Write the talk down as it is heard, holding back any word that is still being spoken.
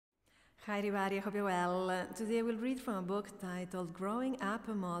Hi everybody, I hope you're well. Today I will read from a book titled Growing Up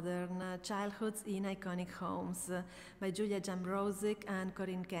Modern, Childhoods in Iconic Homes by Julia Jamrozik and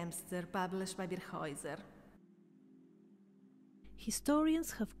Coryn Kempster, published by Birkhäuser.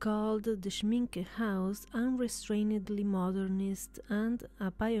 Historians have called the Schminke house unrestrainedly modernist and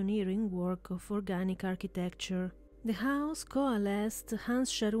a pioneering work of organic architecture. The house coalesced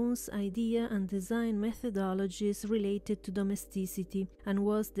Hans Scharoun's idea and design methodologies related to domesticity and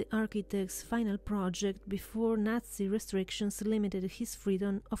was the architect's final project before Nazi restrictions limited his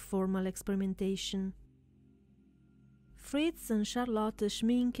freedom of formal experimentation. Fritz and Charlotte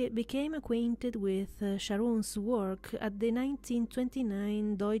Schminke became acquainted with Scharoun's work at the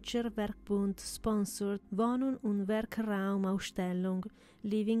 1929 Deutscher Werkbund sponsored Wohnen- und Werkraum-Ausstellung,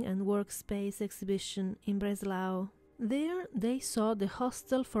 Living and Workspace exhibition in Breslau. There they saw the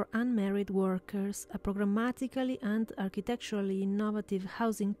Hostel for Unmarried Workers, a programmatically and architecturally innovative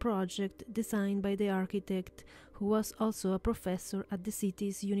housing project designed by the architect, who was also a professor at the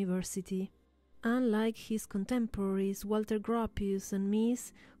city's university. Unlike his contemporaries Walter Gropius and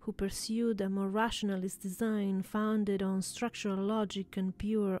Mies, who pursued a more rationalist design founded on structural logic and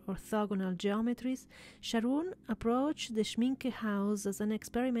pure orthogonal geometries, Scharoun approached the Schminke house as an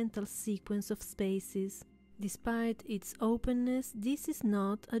experimental sequence of spaces. Despite its openness, this is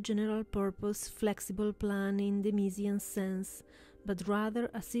not a general-purpose flexible plan in the Miesian sense, but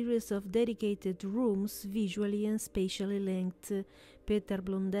rather a series of dedicated rooms visually and spatially linked, Peter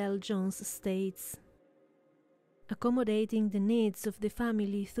Blundell-Jones states. Accommodating the needs of the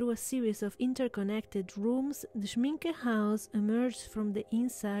family through a series of interconnected rooms, the Schminke house emerged from the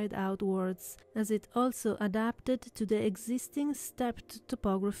inside outwards, as it also adapted to the existing stepped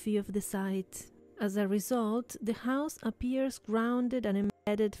topography of the site. As a result, the house appears grounded and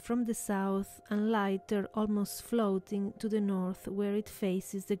embedded from the south and lighter, almost floating to the north where it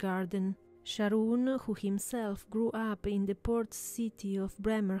faces the garden. Scharoun, who himself grew up in the port city of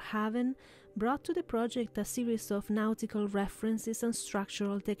Bremerhaven, brought to the project a series of nautical references and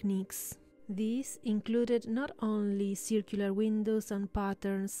structural techniques. These included not only circular windows and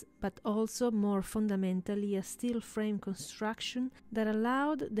patterns, but also more fundamentally a steel frame construction that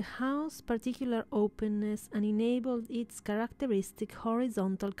allowed the house particular openness and enabled its characteristic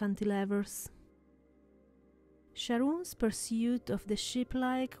horizontal cantilevers. Scharoun's pursuit of the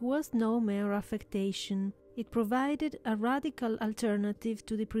ship-like was no mere affectation. It provided a radical alternative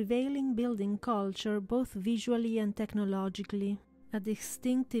to the prevailing building culture both visually and technologically. A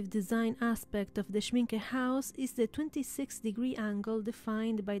distinctive design aspect of the Schminke house is the 26-degree angle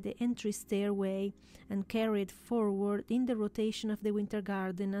defined by the entry stairway and carried forward in the rotation of the winter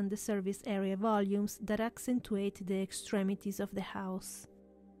garden and the service area volumes that accentuate the extremities of the house.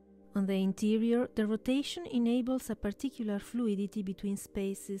 On the interior, the rotation enables a particular fluidity between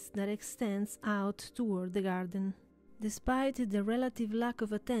spaces that extends out toward the garden. Despite the relative lack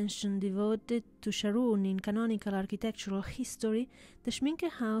of attention devoted to Scharoun in canonical architectural history, the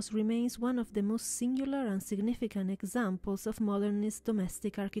Schminke house remains one of the most singular and significant examples of modernist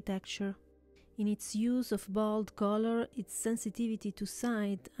domestic architecture. In its use of bold color, its sensitivity to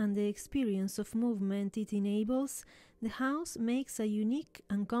sight, and the experience of movement it enables, the house makes a unique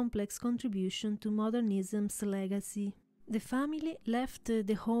and complex contribution to modernism's legacy. The family left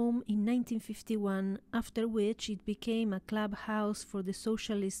the home in 1951, after which it became a clubhouse for the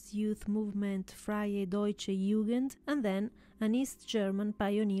socialist youth movement Freie Deutsche Jugend and then an East German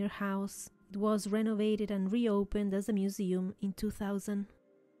pioneer house. It was renovated and reopened as a museum in 2000.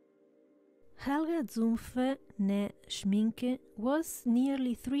 Helga Zumpfe, née Schminke, was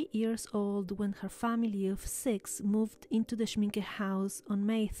nearly 3 years old when her family of 6 moved into the Schminke house on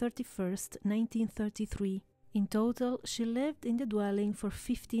May 31, 1933. In total, she lived in the dwelling for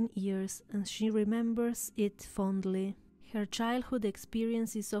 15 years, and she remembers it fondly. Her childhood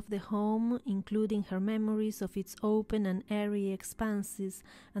experiences of the home, including her memories of its open and airy expanses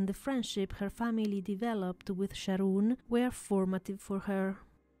and the friendship her family developed with Scharoun, were formative for her.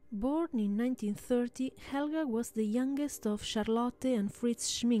 Born in 1930, Helga was the youngest of Charlotte and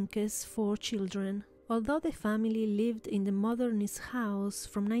Fritz Schminke's 4 children. Although the family lived in the modernist house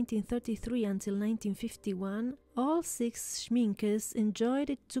from 1933 until 1951, all 6 Schminkes enjoyed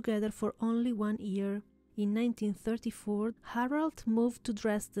it together for only 1 year. In 1934, Harald moved to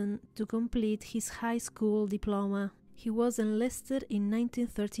Dresden to complete his high school diploma. He was enlisted in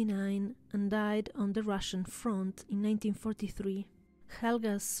 1939 and died on the Russian front in 1943.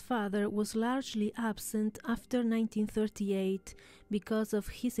 Helga's father was largely absent after 1938 because of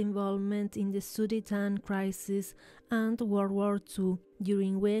his involvement in the Sudeten crisis and World War II,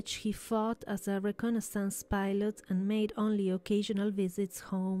 during which he fought as a reconnaissance pilot and made only occasional visits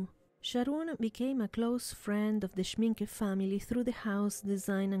home. Scharoun became a close friend of the Schminke family through the house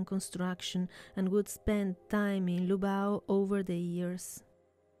design and construction and would spend time in Lubau over the years.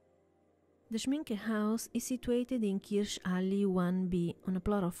 The Schminke house is situated in Kirschallee 1b on a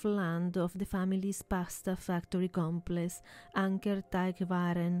plot of land of the family's pasta factory complex, Anker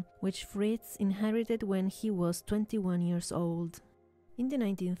Teigwaren, which Fritz inherited when he was 21 years old. In the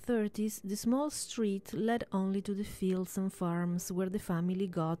 1930s, the small street led only to the fields and farms where the family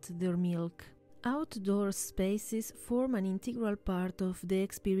got their milk. Outdoor spaces form an integral part of the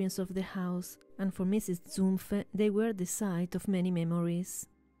experience of the house, and for Mrs. Zumpfe they were the site of many memories.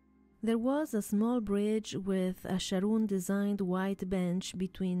 There was a small bridge with a Scharoun-designed white bench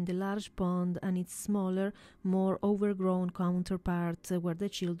between the large pond and its smaller, more overgrown counterpart where the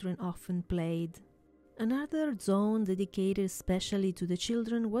children often played. Another zone dedicated especially to the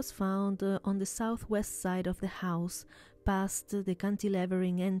children was found on the southwest side of the house, past the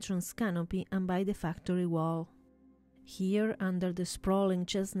cantilevering entrance canopy and by the factory wall. Here, under the sprawling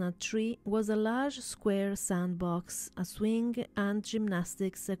chestnut tree, was a large square sandbox, a swing and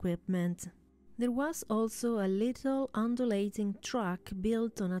gymnastics equipment. There was also a little undulating track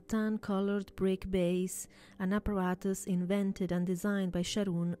built on a tan-colored brick base, an apparatus invented and designed by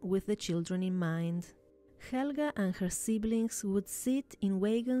Scharoun with the children in mind. Helga and her siblings would sit in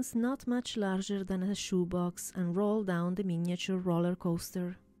wagons not much larger than a shoebox and roll down the miniature roller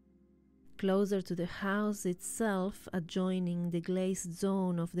coaster. Closer to the house itself, adjoining the glazed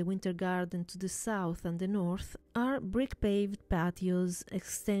zone of the winter garden to the south and the north, are brick-paved patios,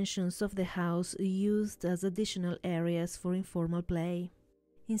 extensions of the house used as additional areas for informal play.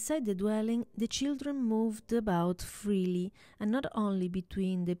 Inside the dwelling, the children moved about freely, and not only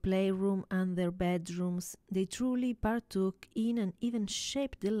between the playroom and their bedrooms, they truly partook in and even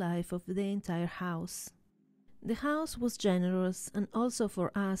shaped the life of the entire house. The house was generous, and also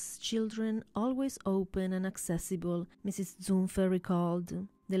for us children always open and accessible, Mrs. Zumpfe recalled.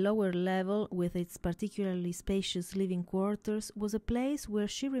 The lower level, with its particularly spacious living quarters, was a place where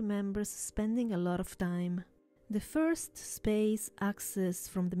she remembers spending a lot of time. The first space accessed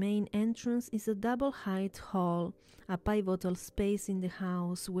from the main entrance is a double-height hall, a pivotal space in the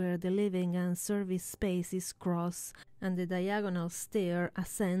house where the living and service spaces cross, and the diagonal stair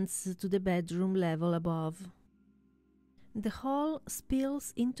ascends to the bedroom level above. The hall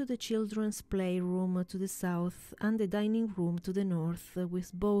spills into the children's playroom to the south and the dining room to the north,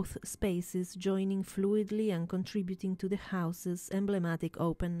 with both spaces joining fluidly and contributing to the house's emblematic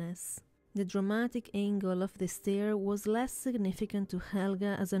openness. The dramatic angle of the stair was less significant to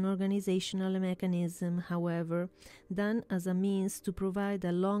Helga as an organizational mechanism, however, than as a means to provide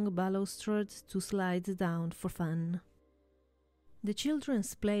a long balustrade to slide down for fun. The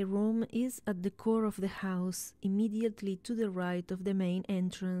children's playroom is at the core of the house, immediately to the right of the main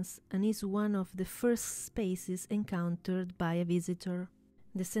entrance, and is one of the first spaces encountered by a visitor.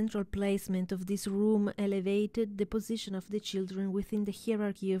 The central placement of this room elevated the position of the children within the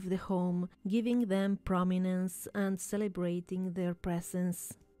hierarchy of the home, giving them prominence and celebrating their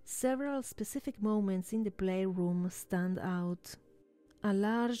presence. Several specific moments in the playroom stand out. A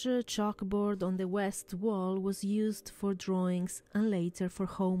large chalkboard on the west wall was used for drawings and later for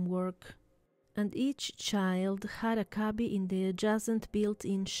homework, and each child had a cubby in the adjacent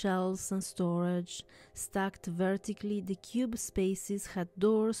built-in shelves and storage. Stacked vertically, the cube spaces had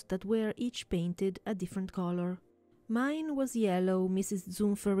doors that were each painted a different color. Mine was yellow, Mrs.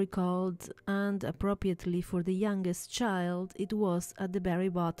 Zumpfe recalled, and appropriately for the youngest child, it was at the very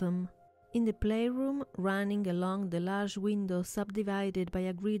bottom. In the playroom, running along the large window subdivided by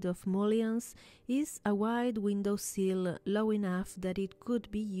a grid of mullions, is a wide window sill low enough that it could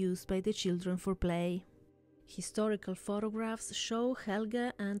be used by the children for play. Historical photographs show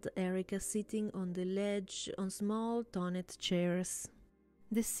Helga and Erika sitting on the ledge on small tonnet chairs.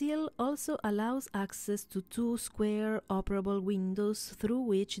 The sill also allows access to two square operable windows through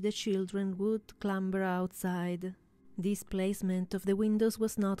which the children would clamber outside. This placement of the windows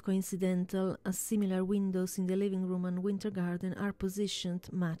was not coincidental, as similar windows in the living room and winter garden are positioned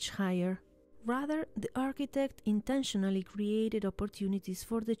much higher. Rather, the architect intentionally created opportunities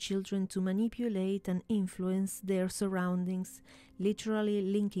for the children to manipulate and influence their surroundings, literally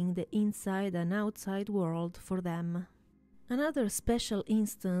linking the inside and outside world for them. Another special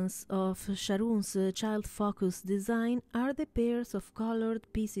instance of Scharoun's child-focused design are the pairs of colored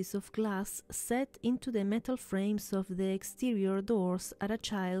pieces of glass set into the metal frames of the exterior doors at a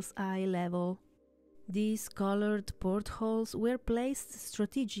child's eye level. These colored portholes were placed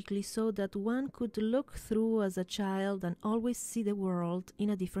strategically so that one could look through as a child and always see the world in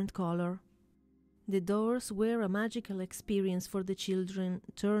a different color. The doors were a magical experience for the children,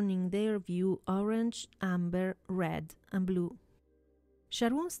 turning their view orange, amber, red, and blue.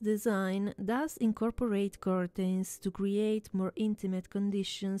 Scharoun's design does incorporate curtains to create more intimate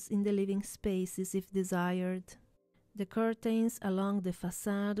conditions in the living spaces if desired. The curtains along the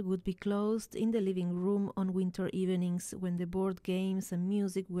facade would be closed in the living room on winter evenings when the board games and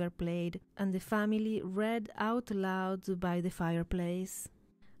music were played and the family read out loud by the fireplace.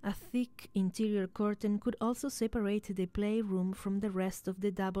 A thick interior curtain could also separate the playroom from the rest of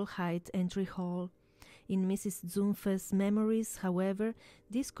the double-height entry hall. In Mrs. Zümpfe's memories, however,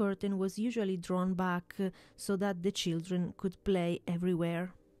 this curtain was usually drawn back so that the children could play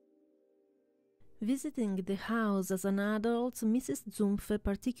everywhere. Visiting the house as an adult, Mrs. Zümpfe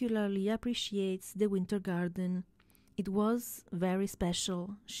particularly appreciates the winter garden. It was very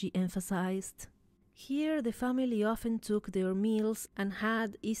special, she emphasized. Here the family often took their meals and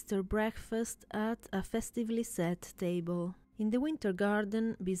had Easter breakfast at a festively set table. In the winter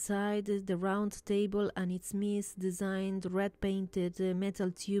garden, beside the round table and its Mies-designed red-painted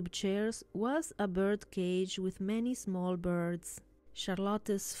metal tube chairs, was a bird cage with many small birds.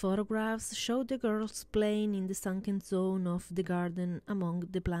 Charlotte's photographs showed the girls playing in the sunken zone of the garden among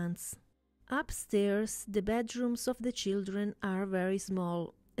the plants. Upstairs, the bedrooms of the children are very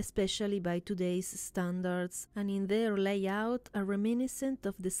small, especially by today's standards, and in their layout are reminiscent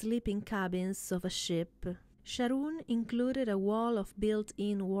of the sleeping cabins of a ship. Scharoun included a wall of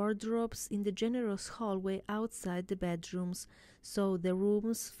built-in wardrobes in the generous hallway outside the bedrooms, so the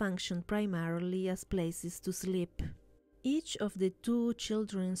rooms functioned primarily as places to sleep. Each of the two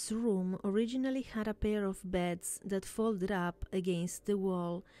children's rooms originally had a pair of beds that folded up against the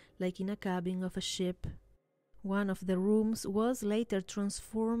wall, like in a cabin of a ship. One of the rooms was later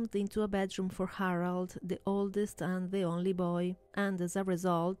transformed into a bedroom for Harold, the oldest and the only boy, and as a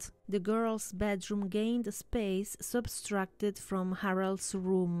result, the girls' bedroom gained a space subtracted from Harold's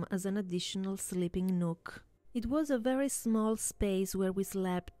room as an additional sleeping nook. It was a very small space where we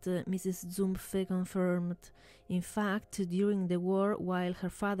slept, Mrs. Zümpfe confirmed. In fact, during the war, while her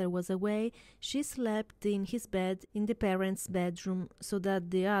father was away, she slept in his bed in the parents' bedroom so that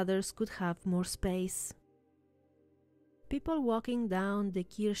the others could have more space. People walking down the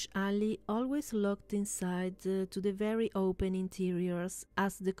Kirsch alley always looked inside to the very open interiors,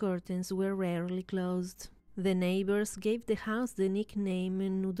 as the curtains were rarely closed. The neighbors gave the house the nickname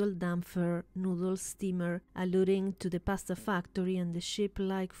Nudeldampfer, noodle steamer, alluding to the pasta factory and the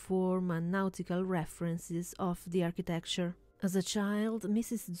ship-like form and nautical references of the architecture. As a child,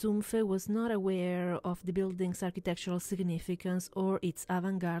 Mrs. Zümpfe was not aware of the building's architectural significance or its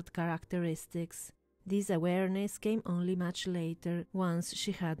avant-garde characteristics. This awareness came only much later, once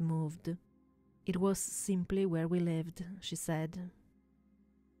she had moved. It was simply where we lived, she said.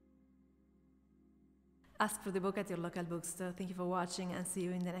 Ask for the book at your local bookstore. Thank you for watching and see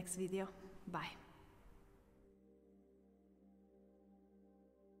you in the next video. Bye.